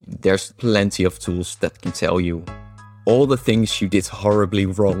there's plenty of tools that can tell you all the things you did horribly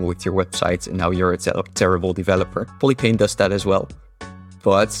wrong with your website and now you're a terrible developer. Polypane does that as well.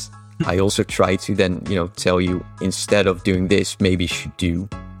 But I also try to then, tell you, instead of doing this, maybe you should do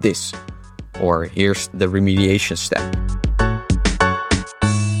this. Or here's the remediation step.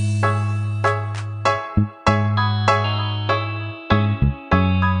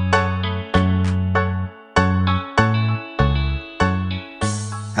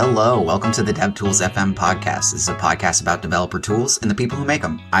 Hello, welcome to the DevTools FM podcast. This is a podcast about developer tools and the people who make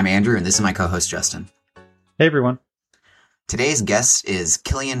them. I'm Andrew, and this is my co-host, Justin. Hey, everyone. Today's guest is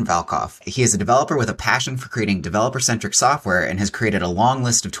Kilian Valkhof. He is a developer with a passion for creating developer-centric software and has created a long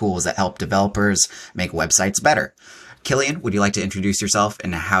list of tools that help developers make websites better. Kilian, would you like to introduce yourself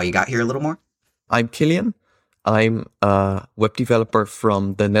and how you got here a little more? I'm Kilian. I'm a web developer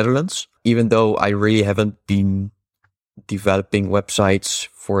from the Netherlands, even though I really haven't been developing websites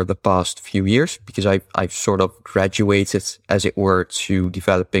for the past few years because I've sort of graduated, as it were, to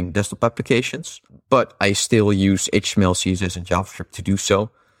developing desktop applications. But I still use HTML, CSS, and JavaScript to do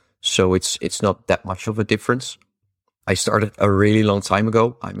so. So it's not that much of a difference. I started a really long time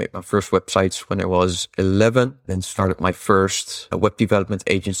ago. I made my first websites when I was 11, then started my first web development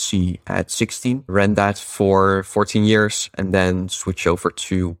agency at 16, ran that for 14 years, and then switched over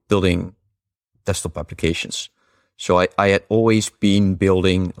to building desktop applications. So I had always been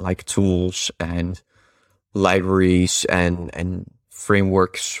building like tools and libraries and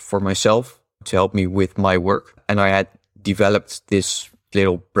frameworks for myself to help me with my work. And I had developed this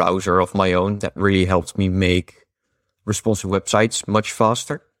little browser of my own that really helped me make responsive websites much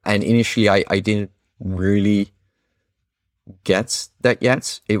faster. And initially I didn't really get that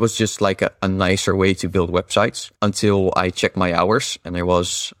yet. It was just like a nicer way to build websites until I checked my hours and I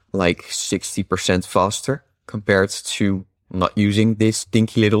was like 60% faster compared to not using this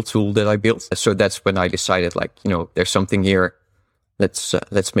dinky little tool that I built. So that's when I decided, there's something here.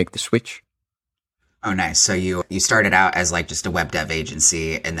 Let's make the switch. Oh, nice. So you started out as like just a web dev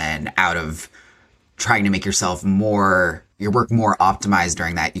agency, and then out of trying to make your work more optimized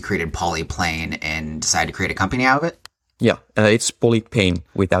during that, you created Polypane and decided to create a company out of it? Yeah, it's Polypane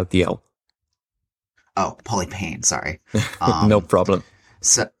without the L. Oh, Polypane, sorry. No problem.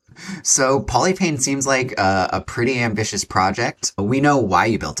 So Polypane seems like a pretty ambitious project. We know why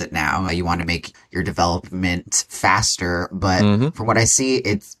you built it now. You want to make your development faster, but from what I see,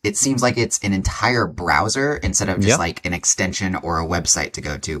 it seems like it's an entire browser instead of just like an extension or a website to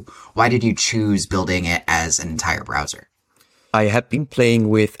go to. Why did you choose building it as an entire browser? I had been playing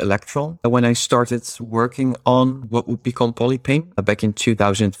with Electron when I started working on what would become Polypane back in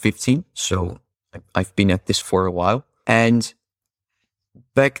 2015. So I've been at this for a while. And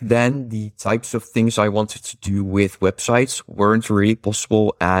back then, the types of things I wanted to do with websites weren't really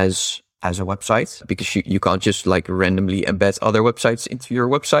possible as a website because you can't just like randomly embed other websites into your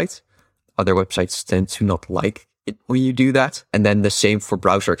website. Other websites tend to not like it when you do that. And then the same for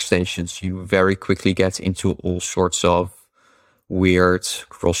browser extensions. You very quickly get into all sorts of weird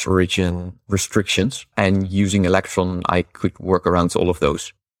cross-origin restrictions. And using Electron, I could work around all of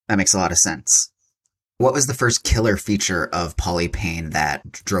those. That makes a lot of sense. What was the first killer feature of Polypane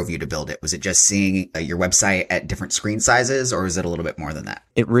that drove you to build it? Was it just seeing your website at different screen sizes, or was it a little bit more than that?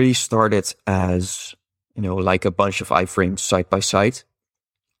 It really started as, like a bunch of iframes side by side.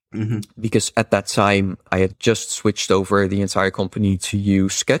 Because at that time, I had just switched over the entire company to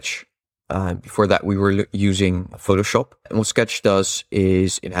use Sketch. Before that, we were using Photoshop. And what Sketch does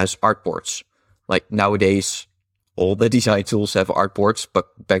is it has artboards. Like nowadays, all the design tools have artboards,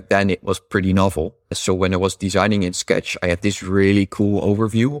 but back then it was pretty novel. So when I was designing in Sketch, I had this really cool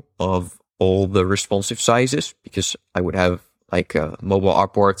overview of all the responsive sizes because I would have like a mobile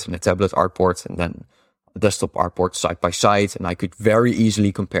artboard and a tablet artboard and then a desktop artboard side by side, and I could very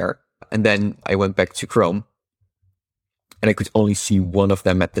easily compare. And then I went back to Chrome and I could only see one of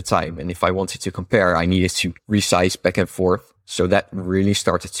them at the time. And if I wanted to compare, I needed to resize back and forth. So that really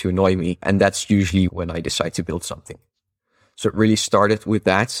started to annoy me. And that's usually when I decide to build something. So it really started with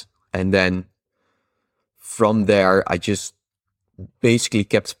that. And then from there, I just basically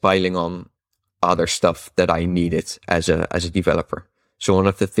kept piling on other stuff that I needed as a developer. So one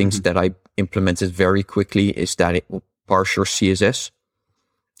of the things that I implemented very quickly is that it will parse your CSS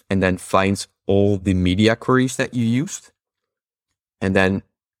and then find all the media queries that you used. And then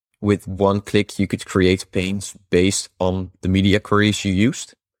with one click, you could create panes based on the media queries you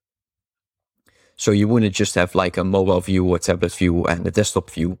used. So you wouldn't just have like a mobile view, a tablet view, and a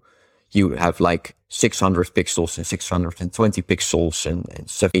desktop view. You would have like 600 pixels and 620 pixels and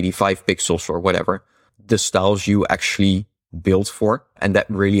 85 pixels or whatever. The styles you actually built for. And that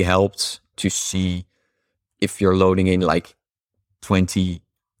really helped to see if you're loading in like 20,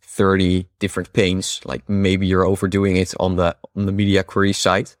 30 different panes, like maybe you're overdoing it on the media query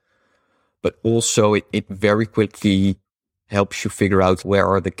side. But also it very quickly helps you figure out where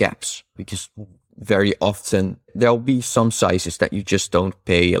are the gaps, because very often there'll be some sizes that you just don't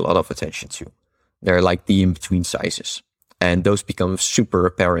pay a lot of attention to. They're like the in-between sizes. And those become super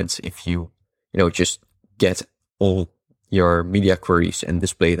apparent if you just get all your media queries and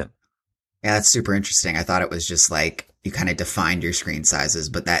display them. Yeah, that's super interesting. I thought it was just like you kind of defined your screen sizes,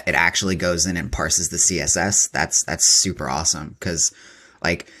 but that it actually goes in and parses the CSS. That's super awesome, because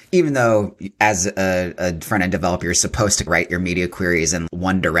like, even though as a front-end developer, you're supposed to write your media queries in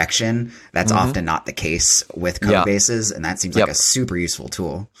one direction, that's often not the case with code bases. And that seems like a super useful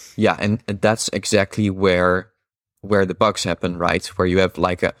tool. Yeah. And that's exactly where the bugs happen, right? Where you have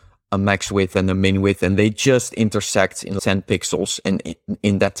like a max width and a min width, and they just intersect in 10 pixels. And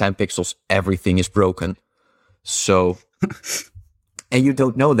in that 10 pixels, everything is broken. So, and you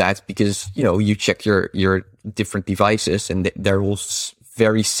don't know that because, you check your different devices, and they're all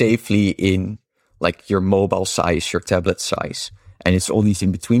very safely in like your mobile size, your tablet size. And it's all these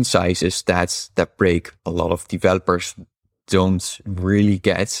in-between sizes that break. A lot of developers don't really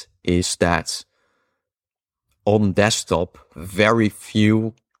get is that on desktop, very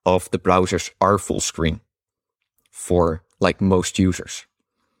few of the browsers are full screen for like most users.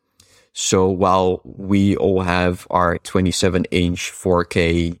 So while we all have our 27-inch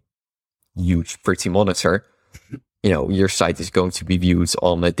 4K huge pretty monitor, your site is going to be viewed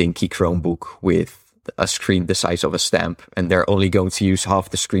on a dinky Chromebook with a screen the size of a stamp, and they're only going to use half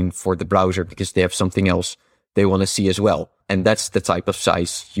the screen for the browser because they have something else they want to see as well. And that's the type of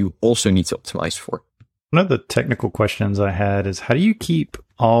size you also need to optimize for. One of the technical questions I had is, how do you keep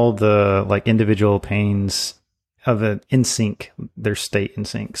all the like individual panes of it in sync, their state in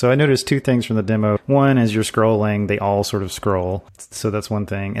sync? So I noticed two things from the demo. One, as you're scrolling, they all sort of scroll. So that's one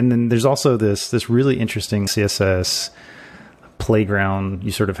thing. And then there's also this really interesting CSS playground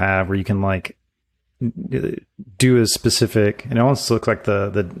you sort of have where you can like do a specific, and it almost looks like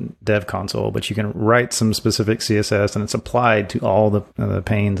the dev console, but you can write some specific CSS and it's applied to all the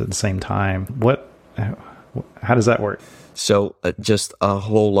panes at the same time. How does that work? So just a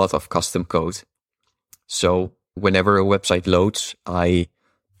whole lot of custom code. So whenever a website loads, I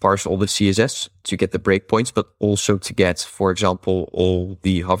parse all the CSS to get the breakpoints, but also to get, for example, all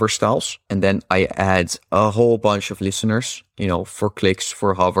the hover styles. And then I add a whole bunch of listeners, for clicks,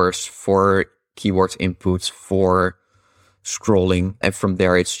 for hovers, for keyword inputs, for scrolling. And from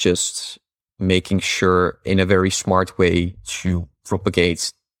there, it's just making sure in a very smart way to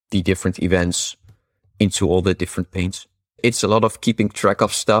propagate the different events into all the different panes. It's a lot of keeping track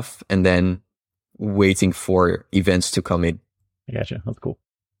of stuff and then waiting for events to come in. I gotcha. That's cool.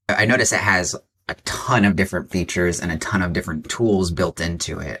 I notice it has a ton of different features and a ton of different tools built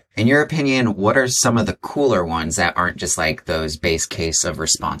into it. In your opinion, what are some of the cooler ones that aren't just like those base case of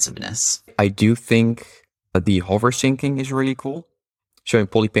responsiveness? I do think the hover syncing is really cool. So in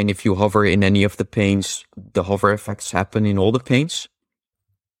Polypane, if you hover in any of the panes, the hover effects happen in all the panes.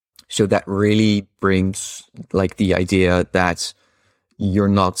 So that really brings like the idea that you're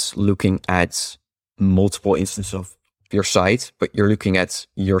not looking at multiple instances of your site, but you're looking at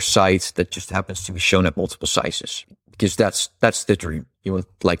your site that just happens to be shown at multiple sizes, because that's the dream. You want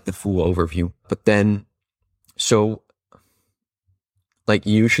like the full overview. But then, so like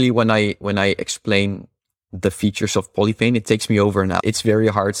usually when I explain the features of Polypane, it takes me over now. It's very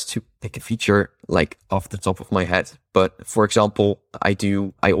hard to pick a feature like off the top of my head. But for example, I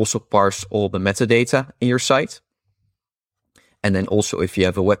also parse all the metadata in your site. And then also if you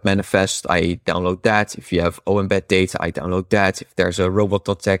have a web manifest, I download that. If you have OEmbed data, I download that. If there's a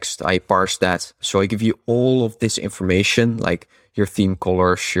robot.txt, I parse that. So I give you all of this information, like your theme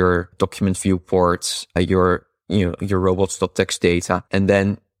colors, your document viewports, your robots.txt data. And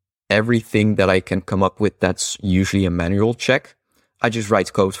then everything that I can come up with that's usually a manual check, I just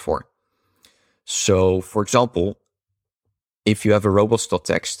write code for. So for example, if you have a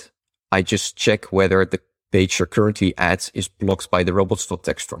robots.txt, I just check whether the page you're currently at is blocked by the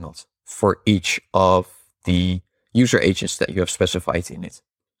robots.txt or not for each of the user agents that you have specified in it.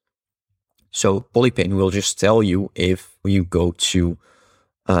 So Polypane will just tell you if you go to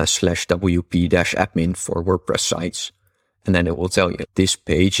 /wp-admin for WordPress sites, and then it will tell you this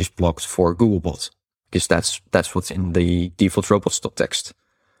page is blocked for Googlebot, because that's what's in the default robots.txt.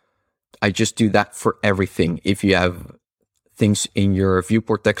 I just do that for everything. If you have things in your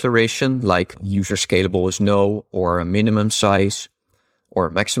viewport declaration, like user scalable is no, or a minimum size, or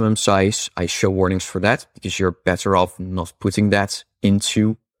maximum size. I show warnings for that because you're better off not putting that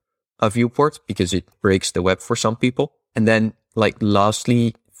into a viewport because it breaks the web for some people. And then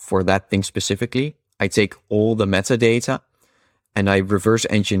lastly, for that thing specifically, I take all the metadata and I reverse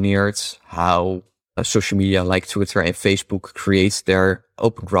engineered how social media like Twitter and Facebook create their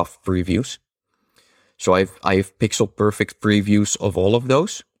Open Graph previews. So I have pixel perfect previews of all of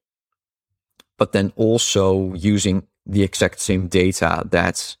those, but then also using the exact same data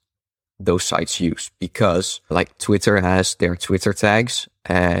that those sites use, because Twitter has their Twitter tags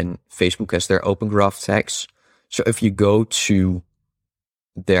and Facebook has their Open Graph tags. So if you go to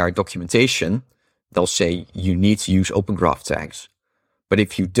their documentation, they'll say you need to use Open Graph tags. But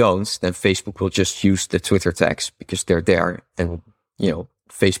if you don't, then Facebook will just use the Twitter tags because they're there. And,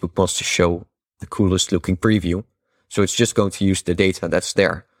 Facebook wants to show the coolest looking preview. So it's just going to use the data that's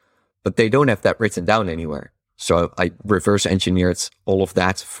there. But they don't have that written down anywhere. So I reverse engineered all of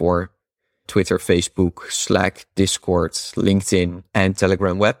that for Twitter, Facebook, Slack, Discord, LinkedIn, and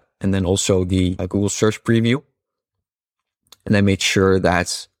Telegram web. And then also the Google search preview. And I made sure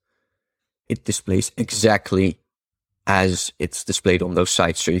that it displays exactly as it's displayed on those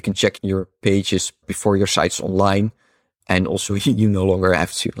sites. So you can check your pages before your site's online. And also you no longer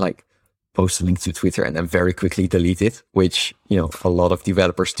have to post a link to Twitter and then very quickly delete it, which, a lot of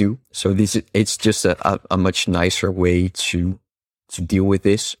developers do. So it's just a much nicer way to deal with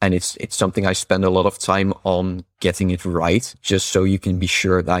this. And it's something I spend a lot of time on getting it right, just so you can be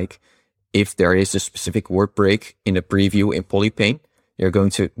sure, if there is a specific word break in a preview in Polypane, you're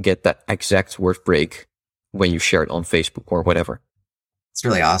going to get that exact word break when you share it on Facebook or whatever. It's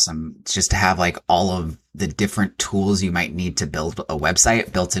really awesome just to have all of the different tools you might need to build a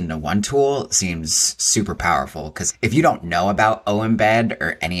website built into one tool. Seems super powerful, because if you don't know about OEmbed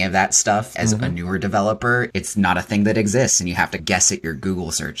or any of that stuff as a newer developer, it's not a thing that exists and you have to guess at your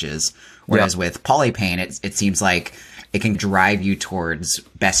Google searches. Whereas with Polypane, it seems like it can drive you towards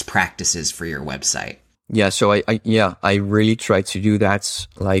best practices for your website. Yeah, so I really try to do that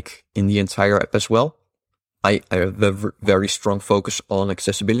in the entire app as well. I have a very strong focus on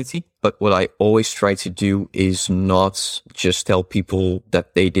accessibility, but what I always try to do is not just tell people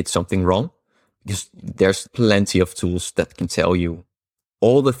that they did something wrong, because there's plenty of tools that can tell you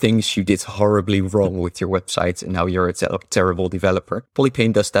all the things you did horribly wrong with your website and now you're a terrible developer.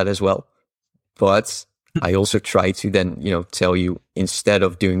 Polypane does that as well. But I also try to then, tell you, instead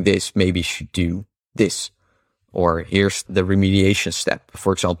of doing this, maybe you should do this. Or here's the remediation step.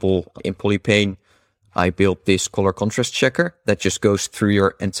 For example, in Polypane, I built this color contrast checker that just goes through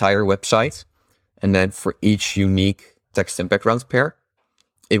your entire website. And then for each unique text and background pair,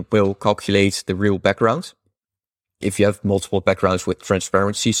 it will calculate the real background. If you have multiple backgrounds with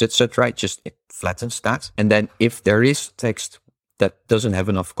transparencies, etc., it flattens that. And then if there is text that doesn't have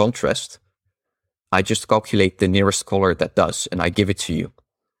enough contrast, I just calculate the nearest color that does, and I give it to you.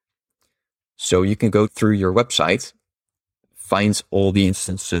 So you can go through your website, find all the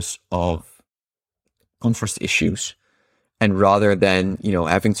instances of contrast issues, and rather than,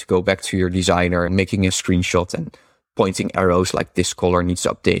 having to go back to your designer and making a screenshot and pointing arrows this color needs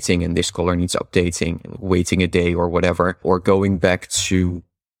updating and this color needs updating, and waiting a day or whatever, or going back to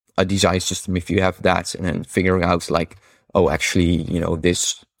a design system if you have that, and then figuring out actually,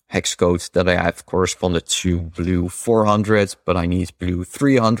 this hex code that I have corresponded to blue 400, but I need blue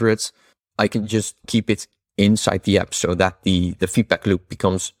 300. I can just keep it inside the app so that the feedback loop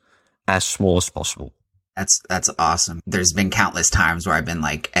becomes as small as possible. That's awesome. There's been countless times where I've been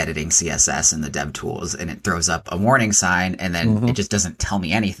editing CSS in the dev tools and it throws up a warning sign and then it just doesn't tell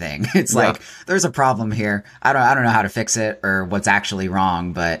me anything. It's there's a problem here. I don't know how to fix it or what's actually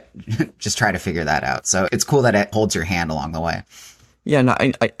wrong, but just try to figure that out. So it's cool that it holds your hand along the way. Yeah, no,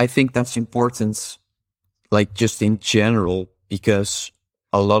 I think that's important, just in general, because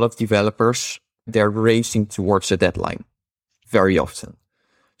a lot of developers, they're racing towards a deadline very often.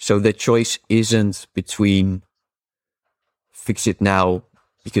 So the choice isn't between fix it now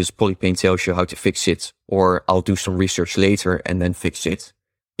because Polypane tells you how to fix it, or I'll do some research later and then fix it.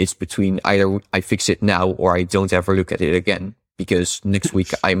 It's between either I fix it now or I don't ever look at it again because next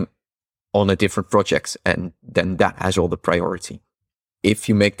week I'm on a different project and then that has all the priority. If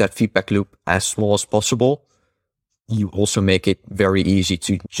you make that feedback loop as small as possible, you also make it very easy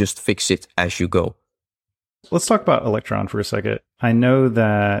to just fix it as you go. Let's talk about Electron for a second. I know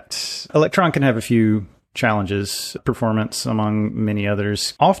that Electron can have a few challenges, performance among many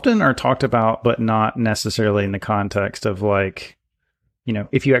others, often are talked about, but not necessarily in the context of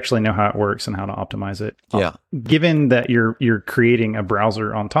if you actually know how it works and how to optimize it. Yeah. Given that you're creating a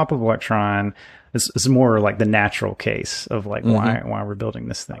browser on top of Electron, it's more like the natural case of like why we're building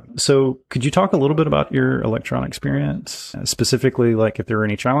this thing. So could you talk a little bit about your Electron experience, specifically like if there are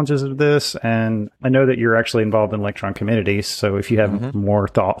any challenges of this? And I know that you're actually involved in Electron communities. So if you have more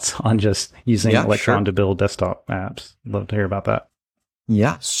thoughts on just using Electron to build desktop apps, I'd love to hear about that.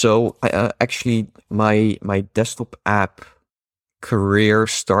 Yeah. So actually my desktop app career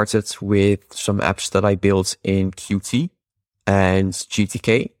started with some apps that I built in Qt and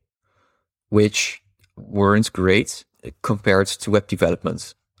GTK, which weren't great compared to web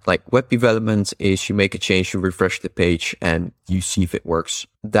development. Like web development is you make a change, you refresh the page, and you see if it works.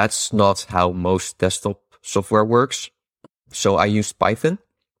 That's not how most desktop software works. So I used Python.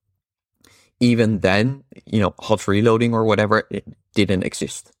 Even then, hot reloading or whatever, it didn't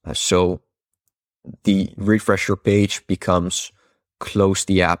exist. So the refresher page becomes close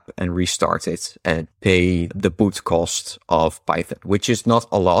the app and restart it and pay the boot cost of Python, which is not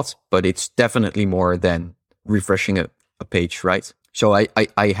a lot, but it's definitely more than refreshing a page, right? So I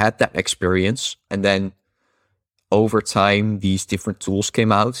had that experience. And then over time, these different tools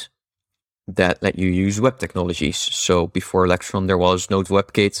came out that let you use web technologies. So before Electron, there was Node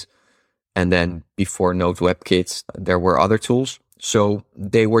WebKit. And then before Node WebKit, there were other tools. So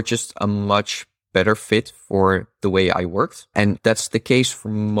they were just a much better fit for the way I worked. And that's the case for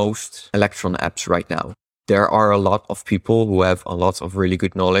most Electron apps right now. There are a lot of people who have a lot of really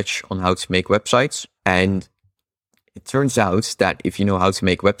good knowledge on how to make websites. And it turns out that if you know how to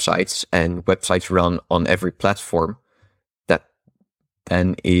make websites and websites run on every platform, that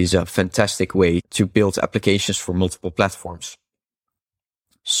then is a fantastic way to build applications for multiple platforms.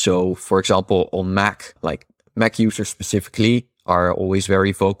 So for example, on Mac, like Mac users specifically are always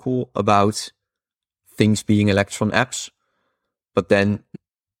very vocal about things being Electron apps, but then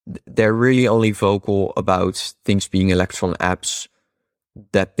they're really only vocal about things being Electron apps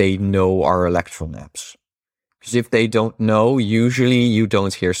that they know are Electron apps. Because if they don't know, usually you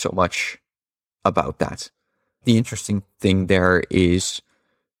don't hear so much about that. The interesting thing there is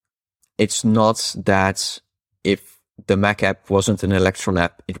it's not that if the Mac app wasn't an Electron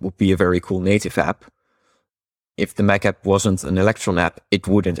app, it would be a very cool native app. If the Mac app wasn't an Electron app, it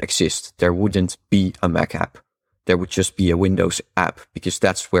wouldn't exist. There wouldn't be a Mac app. There would just be a Windows app because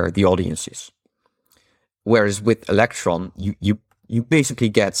that's where the audience is. Whereas with Electron, you basically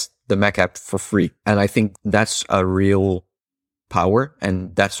get the Mac app for free. And I think that's a real power.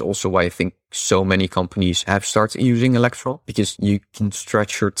 And that's also why I think so many companies have started using Electron, because you can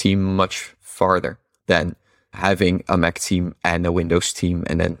stretch your team much farther than having a Mac team and a Windows team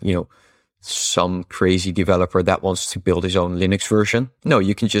and then, some crazy developer that wants to build his own Linux version. No,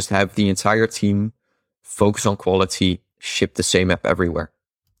 you can just have the entire team focus on quality, ship the same app everywhere.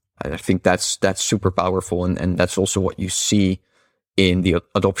 And I think that's super powerful. And that's also what you see in the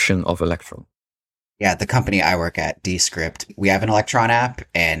adoption of Electron. Yeah, the company I work at, Descript, we have an Electron app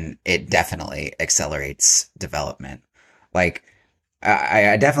and it definitely accelerates development. Like,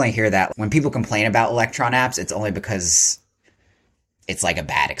 I definitely hear that when people complain about Electron apps, it's only because it's like a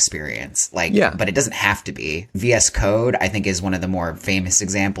bad experience. But it doesn't have to be. VS Code, I think, is one of the more famous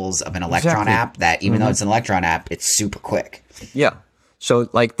examples of an Electron app that even though it's an Electron app, it's super quick. Yeah. So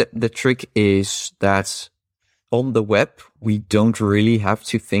like the trick is that on the web, we don't really have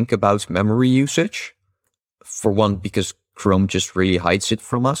to think about memory usage. For one, because Chrome just really hides it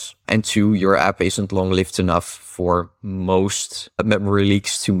from us. And two, your app isn't long-lived enough for most memory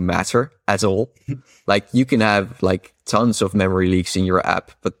leaks to matter at all. Like you can have like tons of memory leaks in your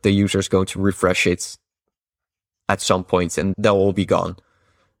app, but the user is going to refresh it at some point and they'll all be gone.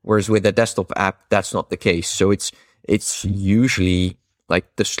 Whereas with a desktop app, that's not the case. So it's usually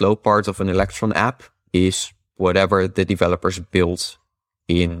like the slow part of an Electron app is whatever the developers build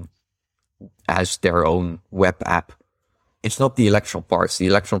in as their own web app. It's not the Electron part. The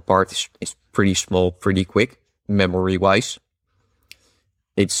Electron part is pretty small, pretty quick, memory-wise.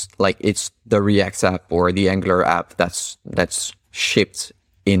 It's the React app or the Angular app that's shipped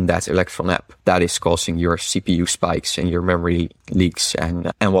in that Electron app that is causing your CPU spikes and your memory leaks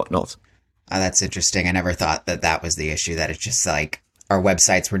and whatnot. Oh, that's interesting. I never thought that was the issue, that it's just like our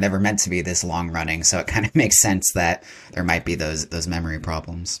websites were never meant to be this long running. So it kind of makes sense that there might be those memory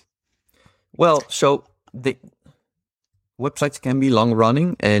problems. Well, so the websites can be long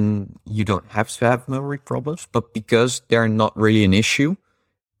running and you don't have to have memory problems, but because they're not really an issue,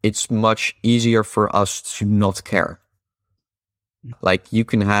 it's much easier for us to not care. Like you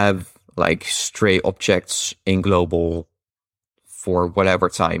can have like stray objects in global for whatever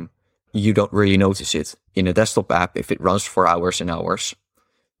time. You don't really notice it. In a desktop app, if it runs for hours and hours,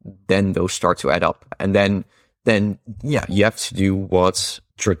 then those start to add up. And then you have to do what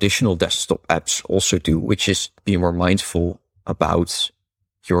traditional desktop apps also do, which is be more mindful about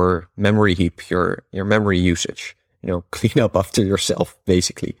your memory heap, your memory usage, clean up after yourself,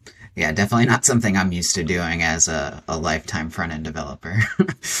 basically. Yeah, definitely not something I'm used to doing as a lifetime front-end developer.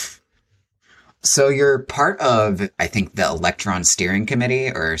 So you're part of, I think, the Electron steering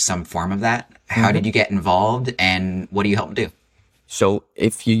committee or some form of that. How did you get involved and what do you help do? So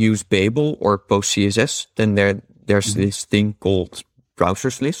if you use Babel or PostCSS, then there's this thing called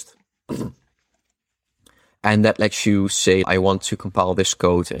browsers list. And that lets you say, I want to compile this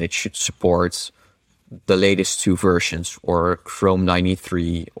code and it should support the latest 2 versions or Chrome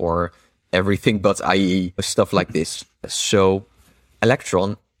 93 or everything but IE, stuff like this. So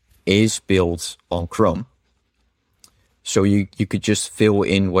Electron is built on Chrome. So you could just fill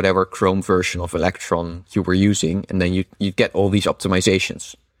in whatever Chrome version of Electron you were using, and then you get all these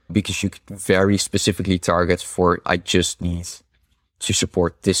optimizations because you could very specifically target for, I just need to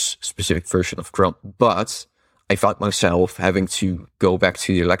support this specific version of Chrome. But I found myself having to go back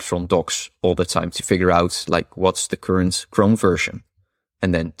to the Electron docs all the time to figure out like what's the current Chrome version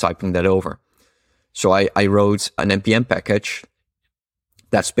and then typing that over. So I wrote an NPM package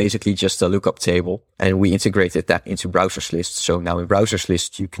that's basically just a lookup table, and we integrated that into browsers list. So now in browsers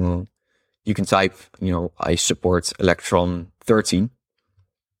list, you can type, I support Electron 13,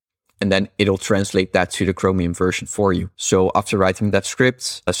 and then it'll translate that to the Chromium version for you. So after writing that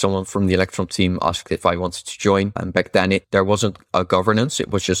script, someone from the Electron team asked if I wanted to join. And back then there wasn't a governance. It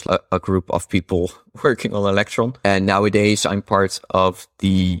was just a group of people working on Electron. And nowadays I'm part of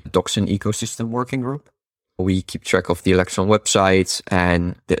the Doxin ecosystem working group. We keep track of the Electron website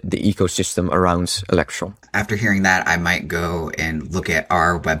and the ecosystem around Electron. After hearing that, I might go and look at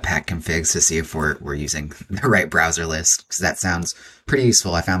our Webpack configs to see if we're using the right browser list, because that sounds pretty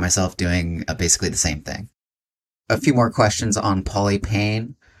useful. I found myself doing basically the same thing. A few more questions on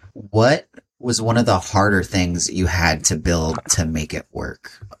Polypane. What was one of the harder things you had to build to make it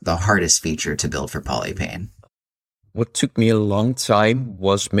work? The hardest feature to build for Polypane? What took me a long time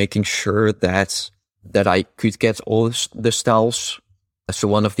was making sure that I could get all the styles. So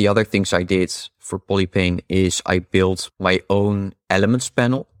one of the other things I did for Polypane is I built my own elements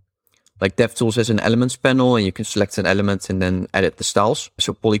panel. Like DevTools has an elements panel and you can select an element and then edit the styles.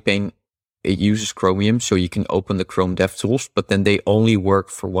 So Polypane, it uses Chromium, so you can open the Chrome DevTools, but then they only work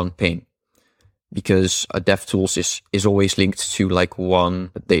for one pane. Because a DevTools is always linked to like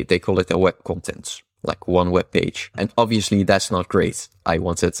one, they call it a web contents, like one web page. And obviously that's not great. I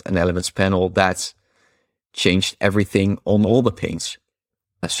wanted an elements panel that changed everything on all the panes.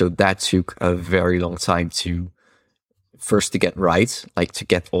 So that took a very long time to get right, like to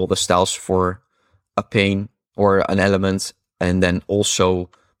get all the styles for a pane or an element, and then also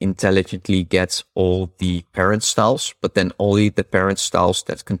intelligently get all the parent styles, but then only the parent styles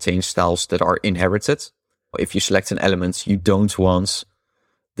that contain styles that are inherited. If you select an element, you don't want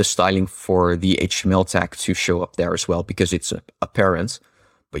the styling for the HTML tag to show up there as well because it's a parent.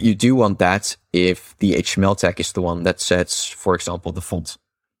 But you do want that if the HTML tag is the one that sets, for example, the font,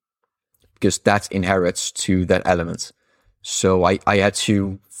 because that inherits to that element. So I had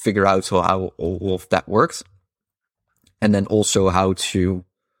to figure out how all of that worked, and then also how to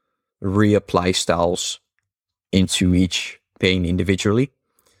reapply styles into each pane individually.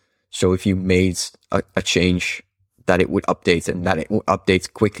 So if you made a change, that it would update and that it would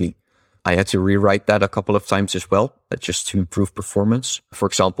update quickly. I had to rewrite that a couple of times as well, just to improve performance. For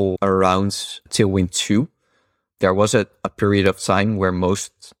example, around Tailwind 2, there was a period of time where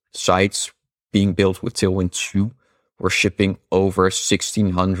most sites being built with Tailwind 2 were shipping over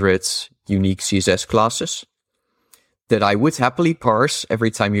 1,600 unique CSS classes that I would happily parse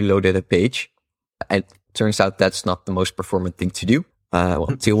every time you loaded a page. And it turns out that's not the most performant thing to do.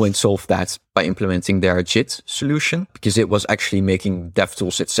 Tailwind solved that by implementing their JIT solution, because it was actually making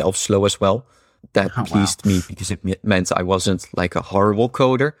DevTools itself slow as well. That pleased me because it meant I wasn't like a horrible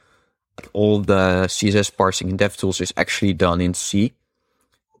coder. All the CSS parsing in DevTools is actually done in C.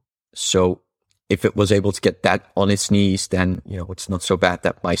 So if it was able to get that on its knees, then, it's not so bad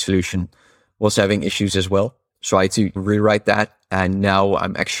that my solution was having issues as well. So I had to rewrite that. And now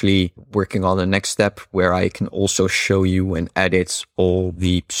I'm actually working on the next step where I can also show you and edit all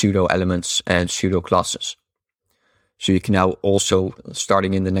the pseudo elements and pseudo classes. So you can now also,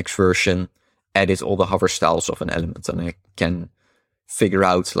 starting in the next version, edit all the hover styles of an element. And I can figure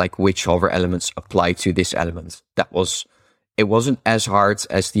out like which hover elements apply to this element. It wasn't as hard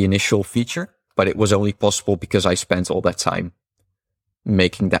as the initial feature, but it was only possible because I spent all that time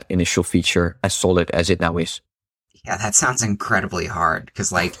making that initial feature as solid as it now is. Yeah, that sounds incredibly hard.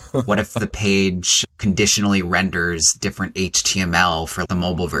 Because, like, what if the page conditionally renders different HTML for the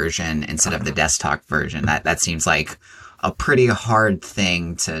mobile version instead of the desktop version? That seems like a pretty hard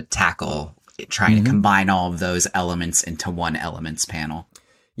thing to tackle, trying to combine all of those elements into one elements panel.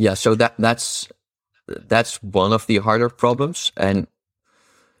 Yeah, so that's one of the harder problems, and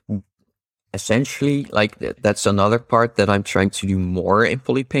essentially, like, that's another part that I'm trying to do more in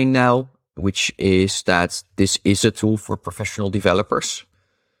Polypane now, which is that this is a tool for professional developers.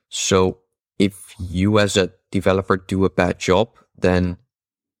 So if you as a developer do a bad job, then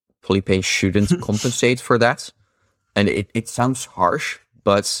Polypane shouldn't compensate for that. And it sounds harsh,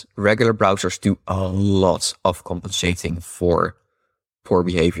 but regular browsers do a lot of compensating for poor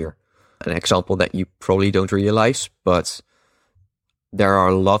behavior. An example that you probably don't realize, but there are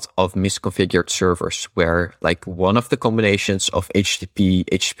a lot of misconfigured servers where, like, one of the combinations of HTTP,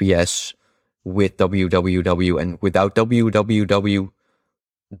 HTTPS with www and without www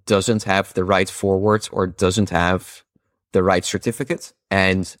doesn't have the right forward or doesn't have the right certificate,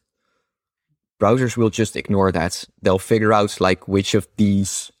 and browsers will just ignore that. They'll figure out, like, which of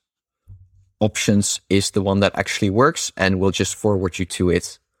these options is the one that actually works and will just forward you to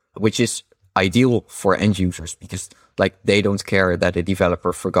it, which is ideal for end users because, like, they don't care that a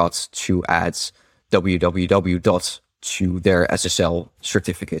developer forgot to add www to their SSL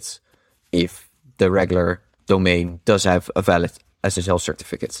certificate if the regular domain does have a valid SSL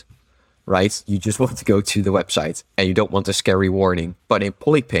certificate, right? You just want to go to the website and you don't want a scary warning. But in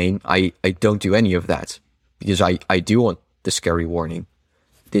Polypane, I don't do any of that because I do want the scary warning.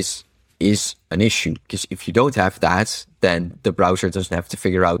 This is an issue because if you don't have that, then the browser doesn't have to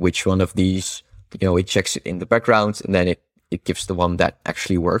figure out which one of these, it checks it in the background and then it gives the one that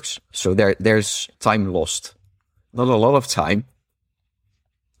actually works. So there's time lost. Not a lot of time,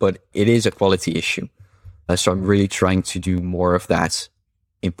 but it is a quality issue. So I'm really trying to do more of that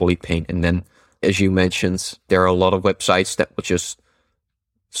in Polypane. And then, as you mentioned, there are a lot of websites that will just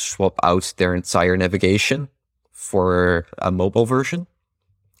swap out their entire navigation for a mobile version.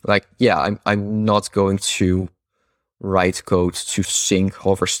 Like, yeah, I'm not going to write code to sync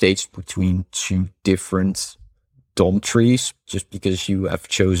hover states between two different DOM trees just because you have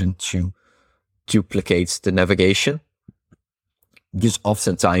chosen to duplicate the navigation. Because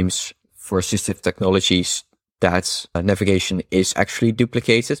oftentimes for assistive technologies, that navigation is actually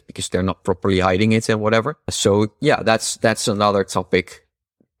duplicated because they're not properly hiding it and whatever. So yeah, that's another topic,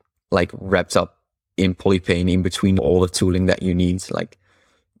 like, wrapped up in Polypane in between all the tooling that you need. Like,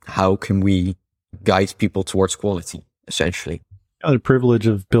 how can we guide people towards quality, essentially? The privilege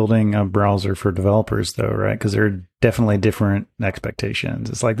of building a browser for developers, though, right? Because there are definitely different expectations.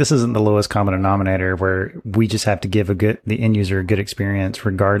 It's like, this isn't the lowest common denominator where we just have to give the end user a good experience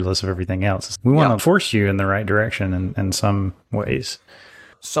regardless of everything else. We want to force you in the right direction in some ways.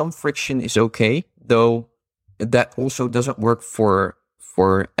 Some friction is okay, though that also doesn't work for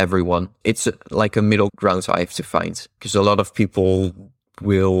everyone. It's like a middle ground I have to find, because a lot of people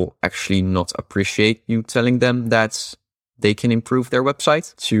will actually not appreciate you telling them that they can improve their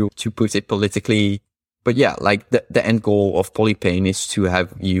website, to put it politically. But yeah, like, the end goal of Polypane is to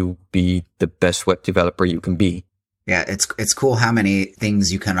have you be the best web developer you can be. Yeah, it's cool how many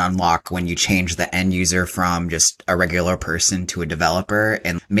things you can unlock when you change the end user from just a regular person to a developer,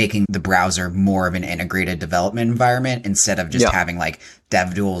 and making the browser more of an integrated development environment instead of just having, like,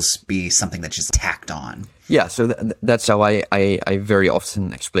 DevTools be something that's just tacked on. Yeah, so that's how I very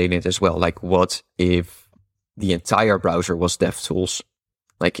often explain it as well. Like, what if the entire browser was DevTools?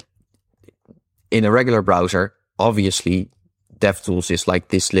 Like, in a regular browser, obviously, DevTools is like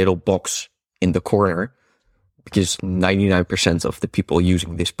this little box in the corner, because 99% of the people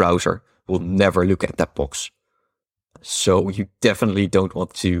using this browser will never look at that box. So you definitely don't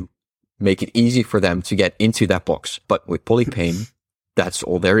want to make it easy for them to get into that box. But with Polypane, that's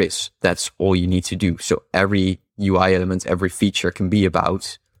all there is. That's all you need to do. So every UI element, every feature can be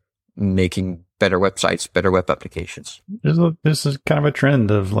about making better websites, better web applications. This is kind of a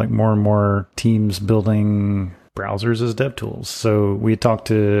trend of, like, more and more teams building browsers as dev tools. So we talked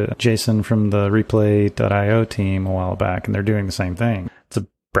to Jason from the Replay.io team a while back, and they're doing the same thing. It's a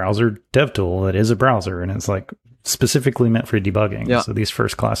browser dev tool that is a browser, and it's, like, specifically meant for debugging. Yeah. So these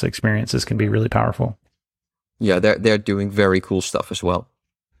first class experiences can be really powerful. Yeah, they're doing very cool stuff as well.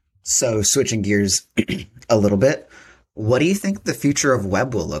 So switching gears a little bit, what do you think the future of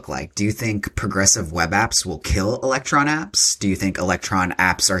web will look like? Do you think progressive web apps will kill Electron apps? Do you think Electron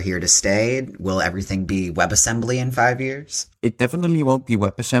apps are here to stay? Will everything be WebAssembly in 5 years? It definitely won't be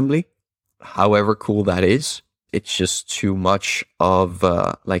WebAssembly, however cool that is. It's just too much of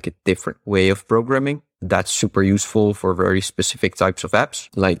like a different way of programming. that's super useful for very specific types of apps.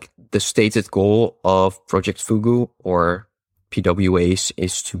 Like the stated goal of Project Fugu or PWAs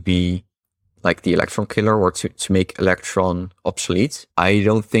is to be like the Electron killer, or to make Electron obsolete. I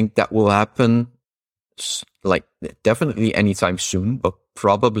don't think that will happen, like definitely anytime soon, but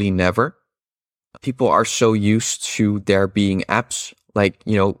probably never. People are so used to there being apps, like,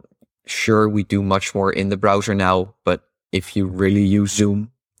 sure, we do much more in the browser now, but if you really use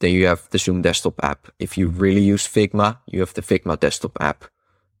Zoom, then you have the Zoom desktop app. If you really use Figma, you have the Figma desktop app.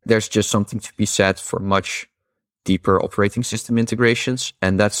 There's just something to be said for much deeper operating system integrations.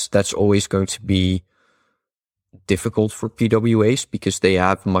 And that's always going to be difficult for PWAs because they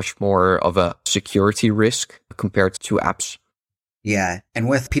have much more of a security risk compared to apps. Yeah. And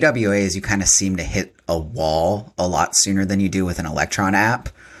with PWAs, you kind of seem to hit a wall a lot sooner than you do with an Electron app,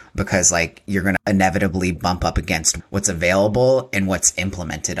 because like you're going to inevitably bump up against what's available and what's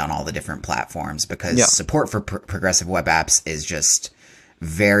implemented on all the different platforms, because support for progressive web apps is just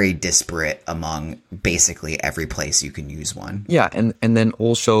very disparate among basically every place you can use one. Yeah. And then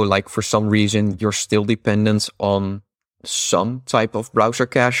also, like, for some reason, you're still dependent on some type of browser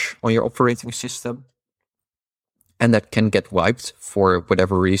cache on your operating system. And that can get wiped for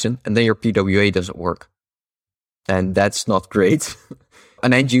whatever reason. And then your PWA doesn't work. And that's not great.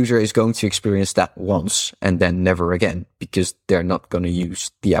 An end user is going to experience that once and then never again, because they're not going to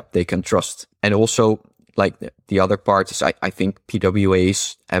use the app they can trust. And also, like, the other part is I think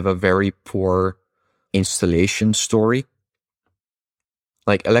PWAs have a very poor installation story.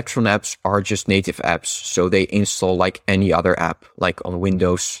 Like, Electron apps are just native apps, so they install like any other app. Like on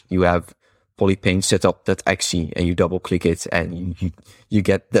Windows, you have Polypane setup.exe and you double click it and you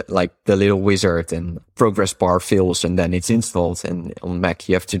get the little wizard and progress bar fills and then it's installed. And on Mac,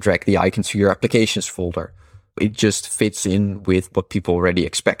 you have to drag the icon to your applications folder. It just fits in with what people already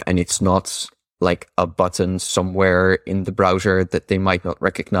expect. And it's not like a button somewhere in the browser that they might not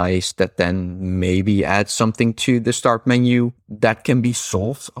recognize that then maybe adds something to the start menu. That can be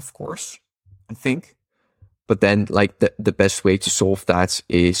solved, of course, I think. But then, like, the best way to solve that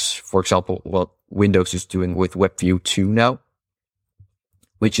is, for example, what Windows is doing with WebView 2 now,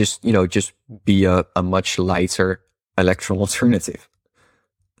 which is, just be a much lighter Electron alternative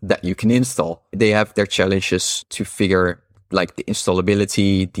that you can install. They have their challenges to figure, like, the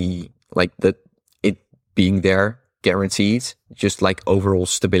installability, it being there guaranteed, just like overall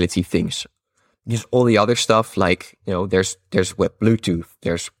stability things. Because all the other stuff, like, there's Web Bluetooth,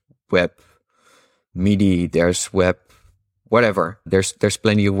 there's Web MIDI, there's web, whatever. There's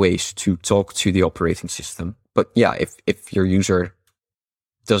plenty of ways to talk to the operating system. But yeah, if your user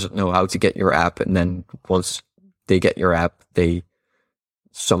doesn't know how to get your app, and then once they get your app, they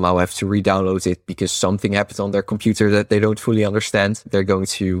somehow have to re-download it because something happened on their computer that they don't fully understand, they're going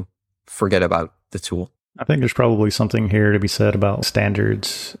to forget about the tool. I think there's probably something here to be said about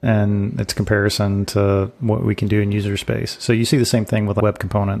standards and its comparison to what we can do in user space. So you see the same thing with web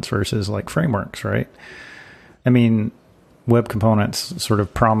components versus like frameworks, right? I mean, web components sort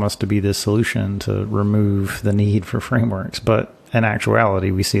of promise to be this solution to remove the need for frameworks, but in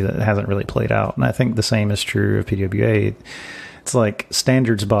actuality, we see that it hasn't really played out. And I think the same is true of PWA. It's like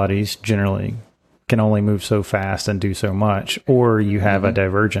standards bodies generally can only move so fast and do so much, or you have a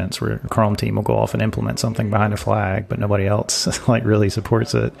divergence where the Chrome team will go off and implement something behind a flag, but nobody else like really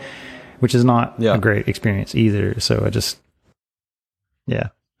supports it, which is not a great experience either. So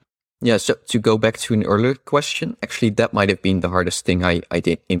So to go back to an earlier question, actually that might have been the hardest thing I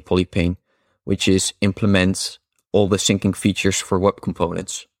did in Polypane, which is implement all the syncing features for web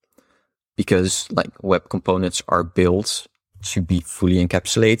components, because like web components are built to be fully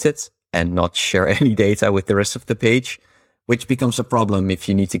encapsulated and not share any data with the rest of the page, which becomes a problem if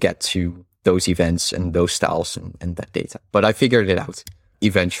you need to get to those events and those styles and that data. But I figured it out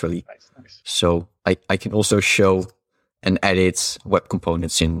eventually. Nice. So I can also show and edit web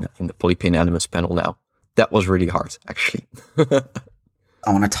components in the Polypane Elements panel now. That was really hard, actually.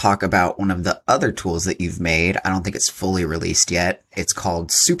 I want to talk about one of the other tools that you've made. I don't think it's fully released yet. It's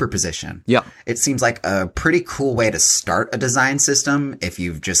called Superposition. Yeah. It seems like a pretty cool way to start a design system if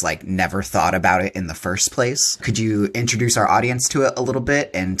you've just like never thought about it in the first place. Could you introduce our audience to it a little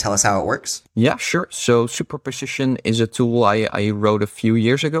bit and tell us how it works? Yeah, sure. So Superposition is a tool I wrote a few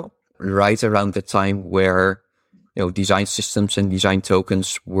years ago, right around the time where, design systems and design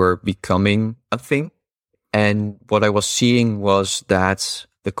tokens were becoming a thing. And what I was seeing was that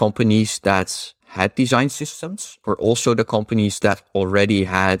the companies that had design systems were also the companies that already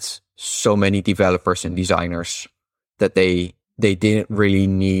had so many developers and designers that they didn't really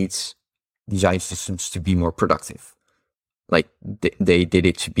need design systems to be more productive. Like they did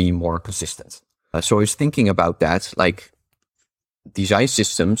it to be more consistent. So I was thinking about that, like design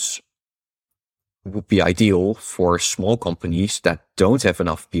systems would be ideal for small companies that don't have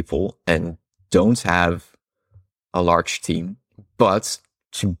enough people and don't have a large team, but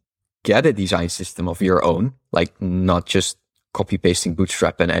to get a design system of your own, like not just copy pasting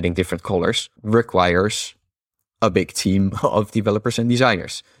Bootstrap and adding different colors, requires a big team of developers and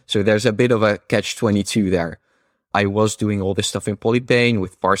designers. So there's a bit of a catch-22 there. I was doing all this stuff in Polypane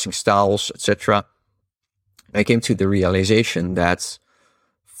with parsing styles, etc. I came to the realization that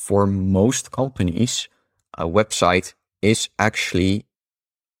for most companies, a website is actually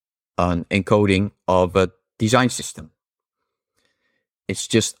an encoding of a design system. It's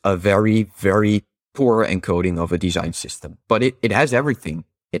just a very, very poor encoding of a design system. But it has everything.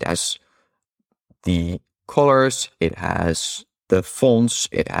 It has the colors, it has the fonts,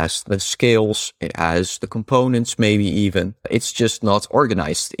 it has the scales, it has the components maybe even. It's just not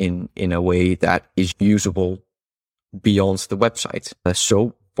organized in a way that is usable beyond the website.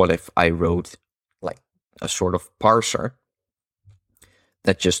 So what if I wrote like a sort of parser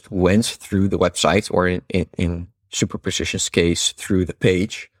that just went through the website, or in Superposition's case, through the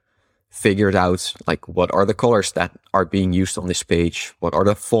page, figured out like what are the colors that are being used on this page, what are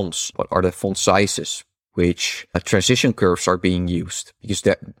the fonts, what are the font sizes, which transition curves are being used, because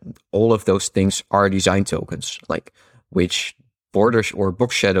all of those things are design tokens, like which borders or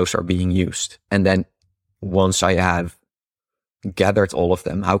box shadows are being used. And then once I have gathered all of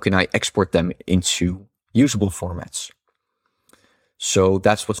them, how can I export them into usable formats? So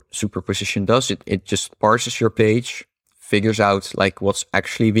that's what Superposition does. It just parses your page, figures out like what's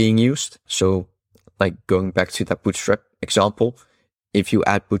actually being used. So like going back to that Bootstrap example, if you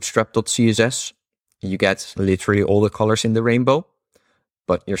add bootstrap.css, you get literally all the colors in the rainbow,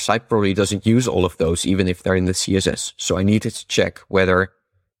 but your site probably doesn't use all of those, even if they're in the CSS. So I needed to check whether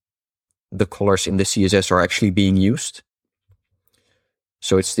the colors in the CSS are actually being used.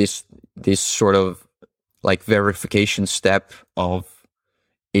 So it's this sort of like verification step of,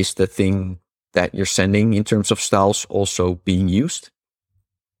 is the thing that you're sending in terms of styles also being used?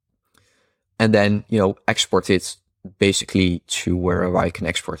 And then, export it basically to wherever I can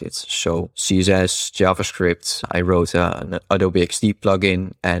export it. So CSS, JavaScript, I wrote an Adobe XD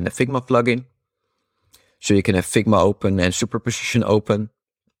plugin and a Figma plugin. So you can have Figma open and Superposition open,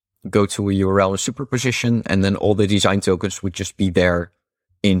 go to a URL in Superposition, and then all the design tokens would just be there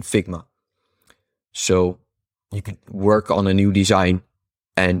in Figma. So you can work on a new design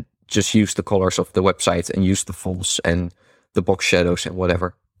and just use the colors of the website and use the fonts and the box shadows and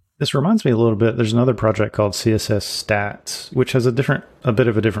whatever. This reminds me a little bit. There's another project called CSS Stats, which has a bit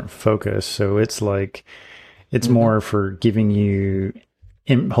of a different focus. So it's like, it's more for giving you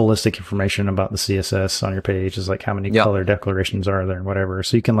holistic information about the CSS on your page, is like how many color declarations are there and whatever.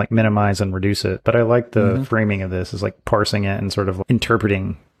 So you can like minimize and reduce it. But I like the framing of this is like parsing it and sort of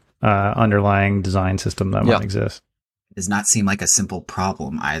interpreting underlying design system that might exist. It does not seem like a simple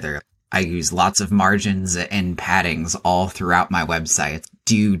problem either. I use lots of margins and paddings all throughout my website.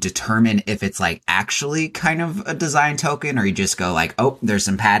 Do you determine if it's like actually kind of a design token, or you just go like, oh, there's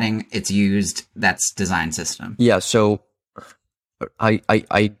some padding, it's used, that's design system? Yeah, so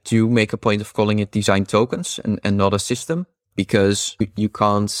I do make a point of calling it design tokens and not a system, because you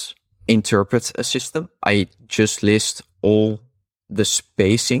can't interpret a system. I just list all the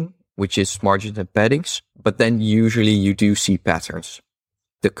spacing, which is margins and paddings, but then usually you do see patterns.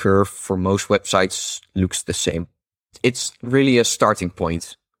 The curve for most websites looks the same. It's really a starting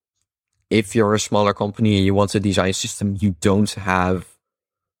point. If you're a smaller company and you want a design system, you don't have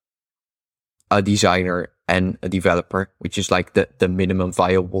a designer and a developer, which is like the minimum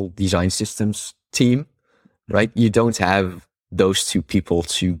viable design systems team, right? You don't have those two people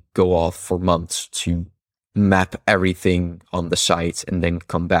to go off for months to map everything on the site and then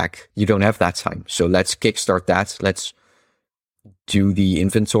come back. You don't have that time. So let's kickstart that. Let's do the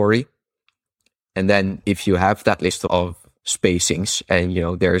inventory. And then if you have that list of spacings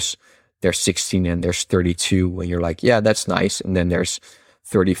and, there's 16 and there's 32 and you're like, yeah, that's nice. And then there's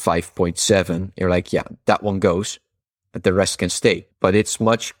 35.7. You're like, yeah, that one goes, but the rest can stay. But it's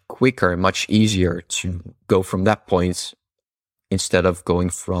much quicker, much easier to go from that point instead of going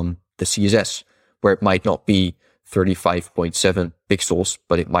from the CSS, where it might not be 35.7 pixels,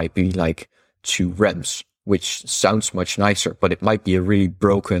 but it might be like 2 rems, which sounds much nicer, but it might be a really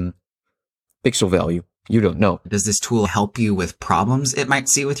broken pixel value. You don't know. Does this tool help you with problems it might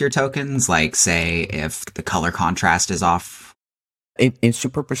see with your tokens? Like, say, if the color contrast is off? In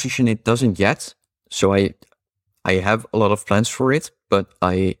Superposition, it doesn't yet. So I have a lot of plans for it, but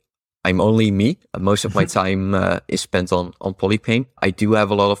I I'm only me. Most of my time is spent on Polypane. I do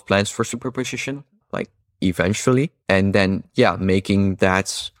have a lot of plans for Superposition, like eventually. And then, making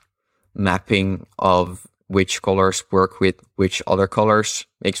that mapping of which colors work with which other colors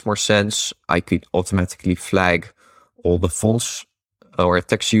makes more sense. I could automatically flag all the fonts or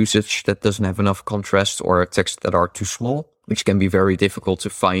text usage that doesn't have enough contrast or text that are too small, which can be very difficult to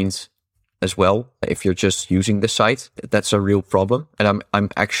find as well if you're just using the site. That's a real problem. And I'm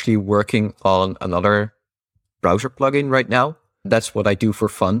actually working on another browser plugin right now. That's what I do for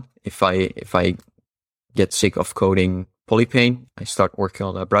fun. If I get sick of coding Polypane, I start working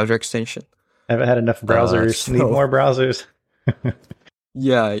on a browser extension. I haven't had enough browsers. Need more browsers.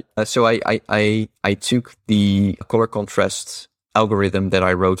 So I took the color contrast algorithm that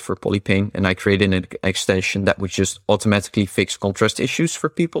I wrote for Polypane and I created an extension that would just automatically fix contrast issues for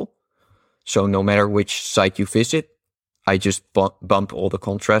people. So no matter which site you visit, I just bump all the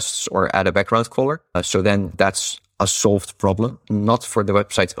contrasts or add a background color. So then that's a solved problem, not for the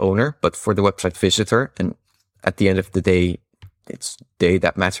website owner, but for the website visitor. And at the end of the day, it's they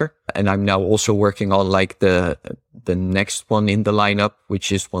that matter. And I'm now also working on like the next one in the lineup,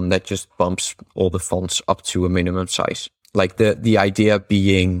 which is one that just bumps all the fonts up to a minimum size. Like the idea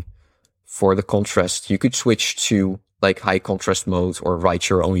being for the contrast, you could switch to like high contrast mode or write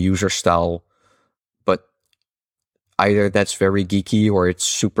your own user style. But either that's very geeky or it's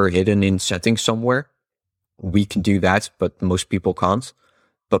super hidden in settings somewhere. We can do that, but most people can't.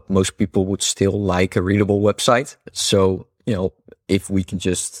 But most people would still like a readable website. So, if we can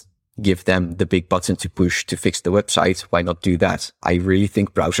just give them the big button to push to fix the website, why not do that? I really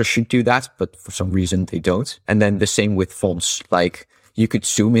think browsers should do that, but for some reason they don't. And then the same with fonts. Like you could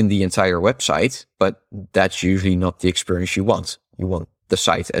zoom in the entire website, but that's usually not the experience you want. You want the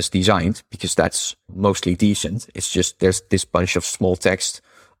site as designed because that's mostly decent. It's just there's this bunch of small text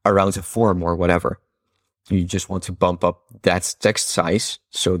around a form or whatever. You just want to bump up that text size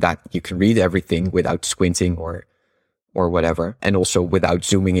so that you can read everything without squinting or whatever. And also without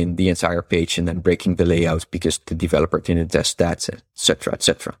zooming in the entire page and then breaking the layout because the developer didn't test that, etc.,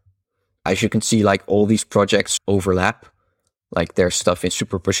 etc. As you can see, like all these projects overlap. Like there's stuff in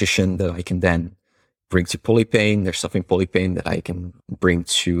Superposition that I can then bring to Polypane. There's stuff in Polypane that I can bring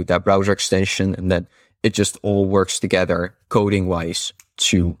to that browser extension. And then it just all works together coding wise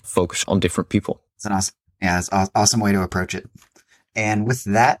to focus on different people. It's an awesome way to approach it. And with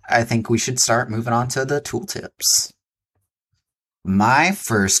that, I think we should start moving on to the tooltips. My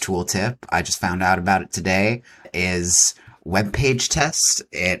first tooltip, I just found out about it today, is web page test.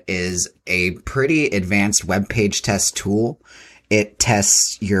 It is a pretty advanced web page test tool. It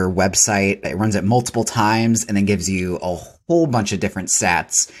tests your website. It runs it multiple times and then gives you a whole bunch of different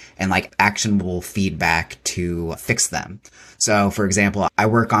stats and like actionable feedback to fix them. So for example, I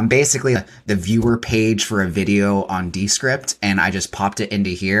work on basically the viewer page for a video on Descript, and I just popped it into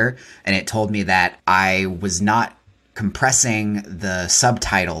here and it told me that I was not compressing the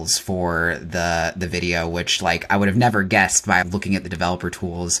subtitles for the video, which like I would have never guessed by looking at the developer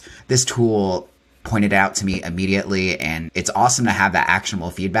tools. This tool pointed out to me immediately, and it's awesome to have that actionable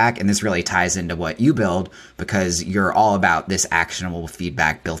feedback. And this really ties into what you build because you're all about this actionable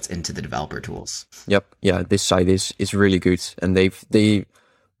feedback built into the developer tools. Yep. Yeah. This site is really good, and they've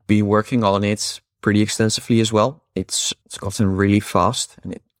been working on it pretty extensively as well. It's gotten really fast,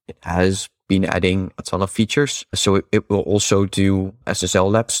 and it has been adding a ton of features. So it will also do SSL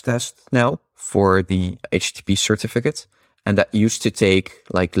labs test now for the HTTP certificate. And that used to take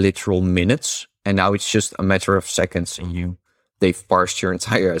like literal minutes. And now it's just a matter of seconds, and they've parsed your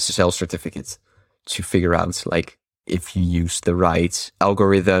entire SSL certificate to figure out like if you use the right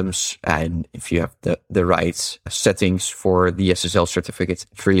algorithms and if you have the right settings for the SSL certificate.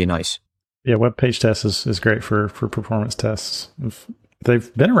 It's really nice. Yeah, web page test is great for performance tests.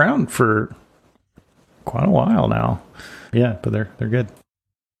 They've been around for quite a while now. Yeah, but they're good.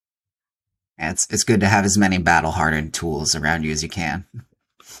 And it's good to have as many battle-hardened tools around you as you can.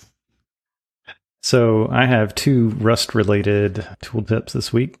 So I have 2 Rust-related tooltips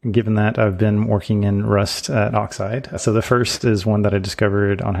this week, given that I've been working in Rust at Oxide. So the first is one that I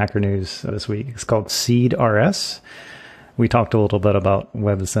discovered on Hacker News this week. It's called SeedRS. We talked a little bit about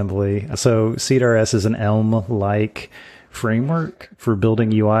WebAssembly. So SeedRS is an Elm-like framework for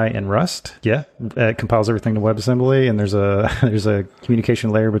building UI in Rust. Yeah, it compiles everything to WebAssembly, and there's a communication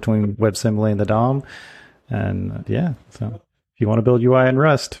layer between WebAssembly and the DOM. And so if you want to build UI in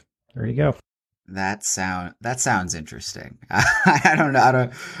Rust, there you go. That sounds interesting. I don't know.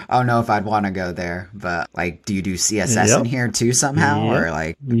 I don't know if I'd want to go there, but like, do you do CSS in here too somehow, or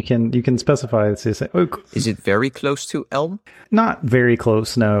like you can specify CSS? Oh, is it very close to Elm? Not very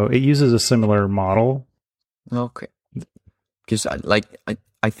close. No, it uses a similar model. Okay, because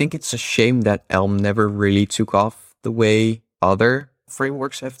I think it's a shame that Elm never really took off the way other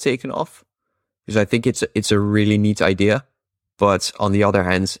frameworks have taken off. Because I think it's a really neat idea. But on the other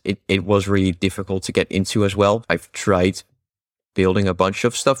hand, it was really difficult to get into as well. I've tried building a bunch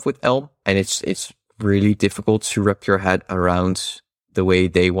of stuff with Elm, and it's really difficult to wrap your head around the way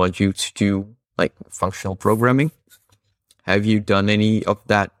they want you to do like functional programming. Have you done any of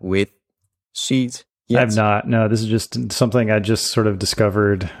that with Seed? I have not. No, this is just something I just sort of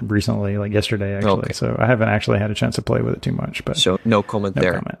discovered recently, like yesterday, actually. Okay. So I haven't actually had a chance to play with it too much. But so no comment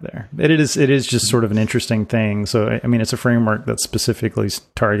there. It is just sort of an interesting thing. So I mean, it's a framework that's specifically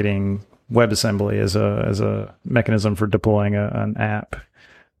targeting WebAssembly as a mechanism for deploying an app.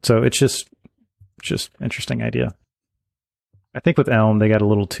 So it's just interesting idea. I think with Elm, they got a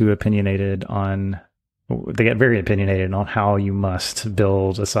little too opinionated on. They get very opinionated on how you must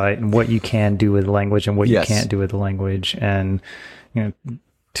build a site and what you can do with the language and what you can't do with the language, and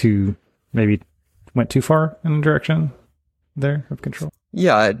maybe went too far in the direction there of control.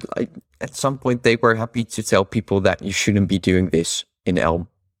 Yeah, at some point they were happy to tell people that you shouldn't be doing this in Elm,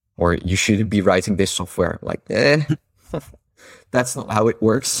 or you shouldn't be writing this software. Like, that's not how it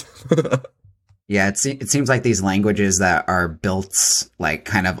works. Yeah, it seems like these languages that are built like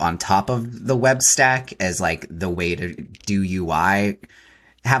kind of on top of the web stack as like the way to do UI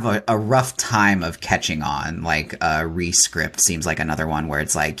have a rough time of catching on. Like Rescript seems like another one where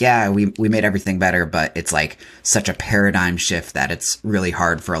it's like, yeah, we made everything better, but it's like such a paradigm shift that it's really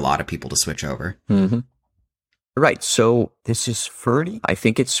hard for a lot of people to switch over. Mm-hmm. Right, so this is Ferdy. I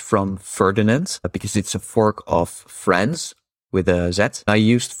think it's from Ferdinand because it's a fork of Friends with a Z. I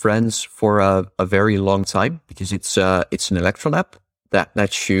used Friends for a very long time because it's an Electron app that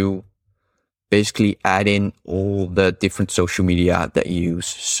lets you basically add in all the different social media that you use.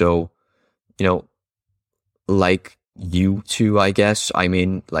 So, like you two, I guess, I'm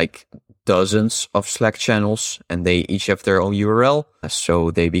in like dozens of Slack channels and they each have their own URL.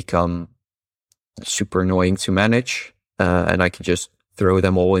 So they become super annoying to manage. And I can just throw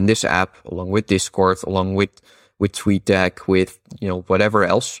them all in this app along with Discord, along with TweetDeck, with, whatever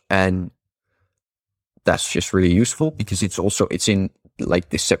else. And that's just really useful because it's in like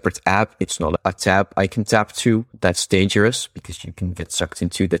this separate app. It's not a tab I can tap to. That's dangerous because you can get sucked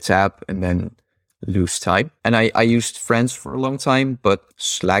into the tab and then lose time. And I used Friends for a long time, but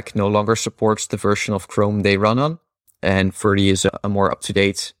Slack no longer supports the version of Chrome they run on. And Ferdy is a more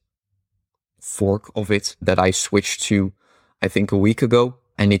up-to-date fork of it that I switched to, I think, a week ago.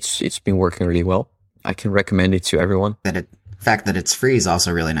 And it's been working really well. I can recommend it to everyone. The fact that it's free is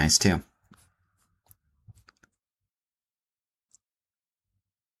also really nice too.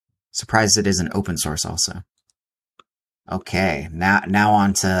 Surprised it isn't open source also. Okay, now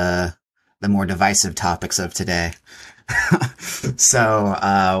on to the more divisive topics of today. So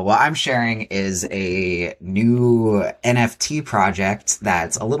what I'm sharing is a new NFT project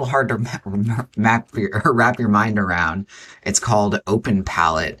that's a little hard to wrap your mind around. It's called Open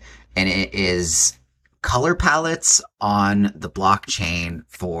Palette, and it is color palettes on the blockchain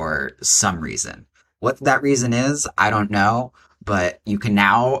for some reason. What that reason is, I don't know, but you can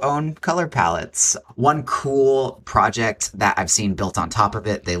now own color palettes. One cool project that I've seen built on top of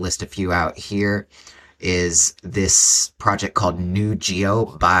it, they list a few out here, is this project called New Geo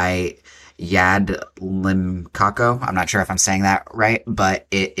by Yad Limkako. I'm not sure if I'm saying that right, but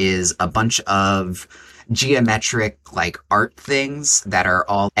it is a bunch of geometric like art things that are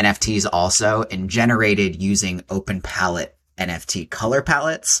all NFTs also, and generated using Open Palette NFT color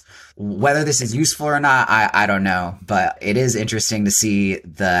palettes. Whether this is useful or not, I don't know, but it is interesting to see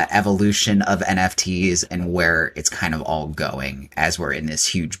the evolution of NFTs and where it's kind of all going as we're in this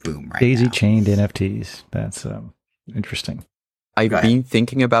huge boom right now. Daisy-chained NFTs. That's interesting. I've been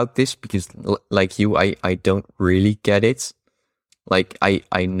thinking about this because, like you, I don't really get it. Like,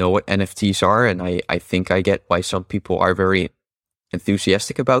 I know what NFTs are, and I think I get why some people are very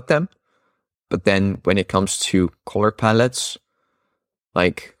enthusiastic about them. But then when it comes to color palettes,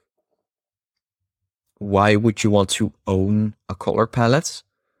 like, why would you want to own a color palette?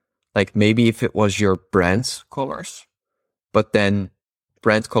 Like, maybe if it was your brand colors, but then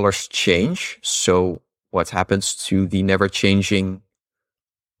brand colors change. So what happens to the never-changing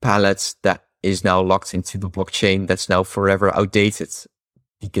palette that is now locked into the blockchain that's now forever outdated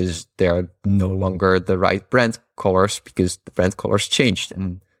because they're no longer the right brand colors because the brand colors changed?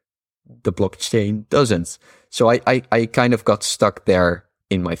 And the blockchain doesn't. So I kind of got stuck there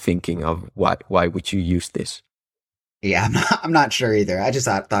in my thinking of why would you use this? Yeah, I'm not sure either. I just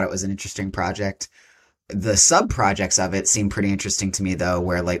thought it was an interesting project. The sub projects of it seem pretty interesting to me though,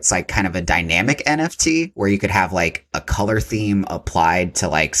 where like it's like kind of a dynamic NFT where you could have like a color theme applied to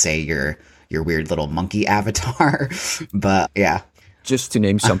like say your weird little monkey avatar. But yeah. Just to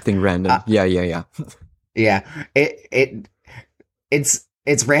name something random. Yeah. Yeah.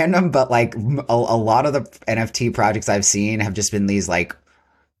 It's random, but like a lot of the NFT projects I've seen have just been these like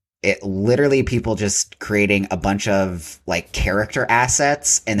literally people just creating a bunch of like character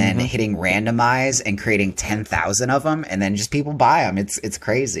assets and then hitting randomize and creating 10,000 of them and then just people buy them. It's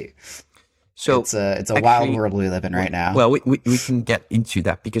crazy. So it's a actually, wild world we live in right now. Well, we can get into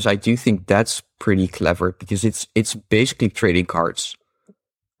that because I do think that's pretty clever because it's basically trading cards.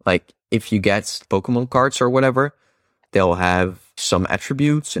 Like if you get Pokemon cards or whatever, they'll have some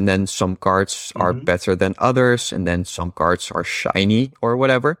attributes and then some cards are better than others and then some cards are shiny or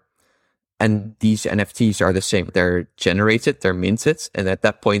whatever. And these NFTs are the same. They're generated, they're minted, and at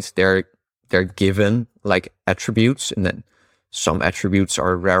that point they're given like attributes, and then some attributes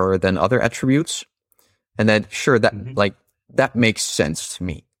are rarer than other attributes. And then sure that like that makes sense to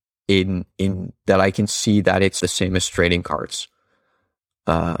me in that I can see that it's the same as trading cards.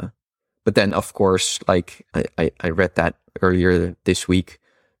 But then of course, like I read that earlier this week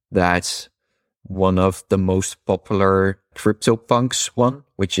that one of the most popular CryptoPunks one,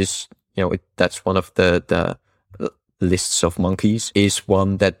 which is that's one of the lists of monkeys, is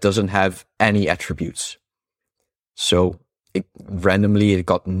one that doesn't have any attributes. So randomly it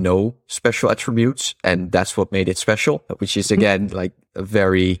got no special attributes, and that's what made it special, which is again like a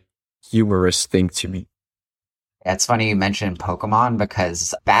very humorous thing to me. It's funny you mentioned Pokemon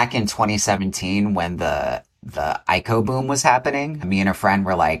because back in 2017 when the ICO boom was happening, me and a friend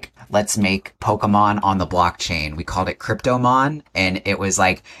were like, let's make Pokemon on the blockchain. We called it Cryptomon. And it was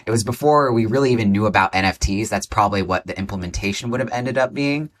before we really even knew about NFTs. That's probably what the implementation would have ended up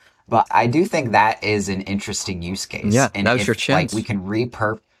being. But I do think that is an interesting use case. Yeah, and now's your chance. Like we can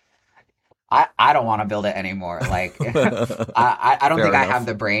I don't want to build it anymore. Like, I don't think I have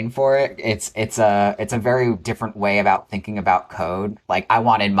the brain for it. It's a very different way about thinking about code. Like, I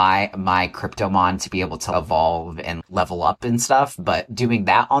wanted my Cryptomon to be able to evolve and level up and stuff, but doing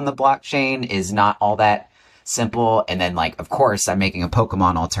that on the blockchain is not all that simple. And then, like, of course, I'm making a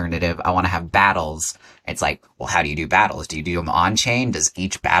Pokemon alternative. I want to have battles. It's like, well, how do you do battles? Do you do them on chain? Does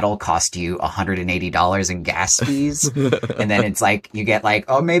each battle cost you $180 in gas fees? And then it's like, you get like,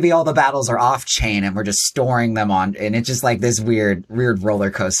 oh, maybe all the battles are off chain and we're just storing them on. And it's just like this weird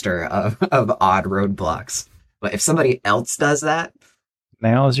roller coaster of odd roadblocks. But if somebody else does that,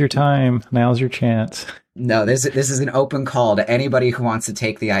 now's your time. Now's your chance. No, this is an open call to anybody who wants to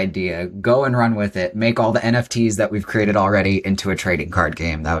take the idea, go and run with it, make all the NFTs that we've created already into a trading card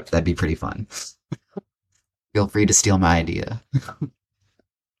game. That'd be pretty fun. Feel free to steal my idea.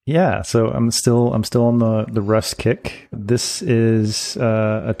 Yeah, so I'm still on the Rust kick. This is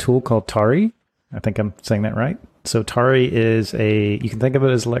a tool called Tari. I think I'm saying that right. So Tari is you can think of it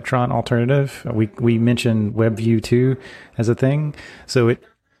as Electron alternative. We mentioned WebView 2 as a thing. So it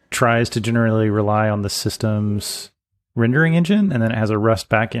tries to generally rely on the system's rendering engine, and then it has a Rust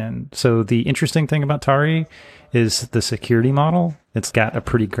backend. So the interesting thing about Tari is the security model. It's got a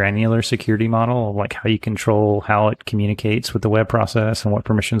pretty granular security model of like how you control how it communicates with the web process and what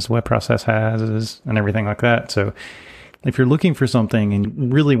permissions the web process has and everything like that. So if you're looking for something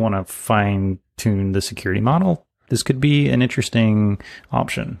and really want to fine tune the security model, this could be an interesting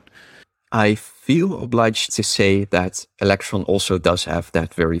option. I feel obliged to say that Electron also does have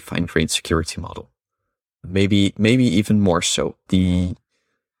that very fine-grained security model. Maybe even more so. The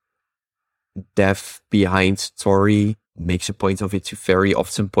dev behind Tori makes a point of it to very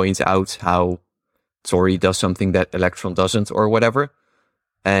often point out how Tori does something that Electron doesn't or whatever.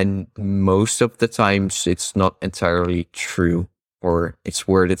 And most of the times it's not entirely true, or it's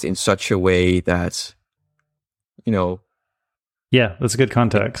worded in such a way that, Yeah, that's a good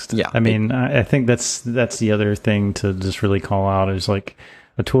context. Yeah. I mean, I think that's the other thing to just really call out is like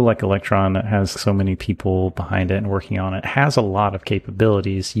a tool like Electron that has so many people behind it and working on it has a lot of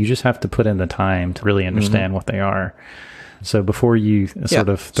capabilities. You just have to put in the time to really understand what they are. So before you sort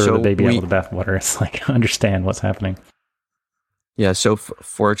of throw the baby out with the bathwater, it's like understand what's happening. Yeah, so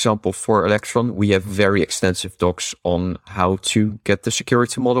for example, for Electron, we have very extensive docs on how to get the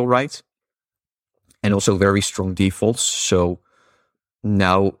security model right, and also very strong defaults. So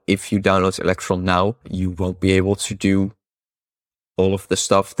now, if you download Electron now, you won't be able to do all of the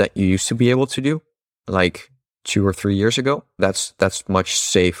stuff that you used to be able to do. Like, 2 or 3 years ago. That's much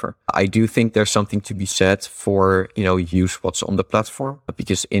safer. I do think there's something to be said for, use what's on the platform,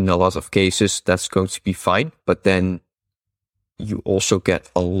 because in a lot of cases that's going to be fine. But then you also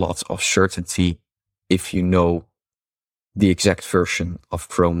get a lot of certainty if you know the exact version of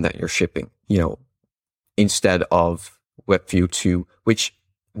Chrome that you're shipping, instead of WebView 2, which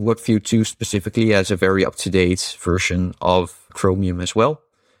WebView 2 specifically has a very up-to-date version of Chromium as well.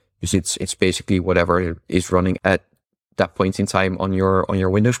 Because it's basically whatever is running at that point in time on your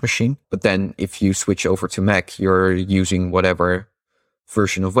Windows machine. But then if you switch over to Mac, you're using whatever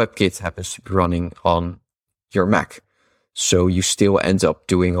version of WebKit happens to be running on your Mac. So you still end up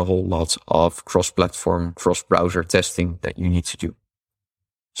doing a whole lot of cross-platform, cross-browser testing that you need to do.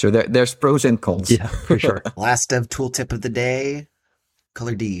 So there's pros and cons. Yeah, for sure. Last dev tooltip of the day,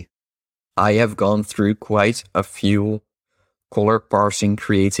 Color D. I have gone through quite a few color parsing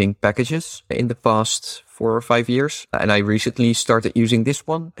creating packages in the past 4 or 5 years. And I recently started using this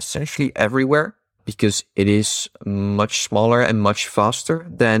one essentially everywhere because it is much smaller and much faster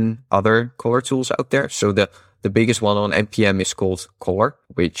than other color tools out there. So the biggest one on NPM is called Color,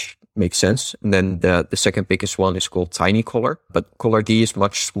 which makes sense. And then the second biggest one is called Tiny Color. But Color D is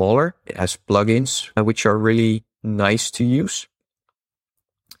much smaller. It has plugins, which are really nice to use.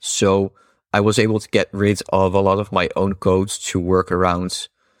 So I was able to get rid of a lot of my own code to work around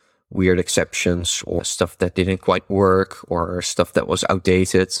weird exceptions or stuff that didn't quite work or stuff that was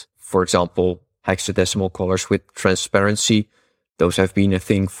outdated. For example, hexadecimal colors with transparency. Those have been a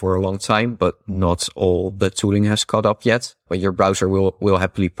thing for a long time, but not all the tooling has caught up yet. But your browser will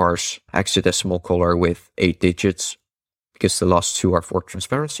happily parse hexadecimal color with 8 digits because the last 2 are for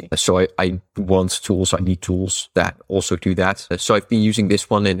transparency. So I want tools, I need tools that also do that. So I've been using this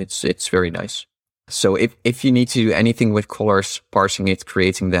one and it's very nice. So if you need to do anything with colors, parsing it,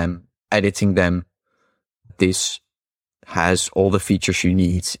 creating them, editing them, this has all the features you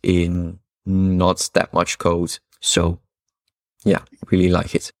need in not that much code. So yeah, really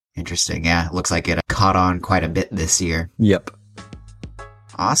like it. Interesting. Yeah, it looks like it caught on quite a bit this year. Yep.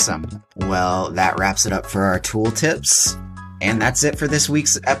 Awesome. Well, that wraps it up for our tool tips. And that's it for this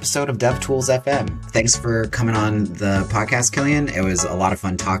week's episode of DevTools FM. Thanks for coming on the podcast, Kilian. It was a lot of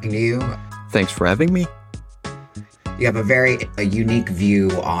fun talking to you. Thanks for having me. You have a unique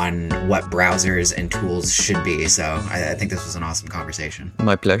view on what browsers and tools should be. So I think this was an awesome conversation.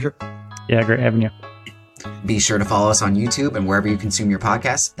 My pleasure. Yeah, great having you. Be sure to follow us on YouTube and wherever you consume your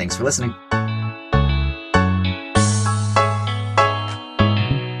podcasts. Thanks for listening.